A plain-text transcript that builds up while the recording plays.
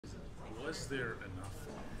was there enough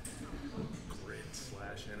grit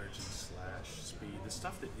slash energy slash speed, the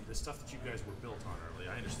stuff that you guys were built on early?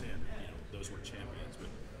 I understand that, those were champions, but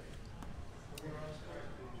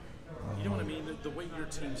you know what I mean? The way your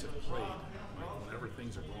teams have played, like, whenever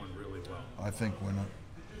things are going really well. I think when,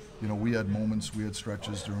 we had moments, we had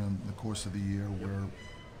stretches during the course of the year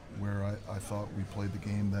where I thought we played the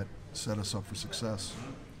game that set us up for success.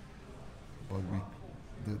 But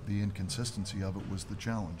the inconsistency of it was the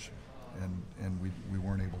challenge, and we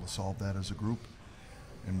weren't able to solve that as a group,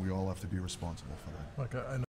 and we all have to be responsible for that. Look, I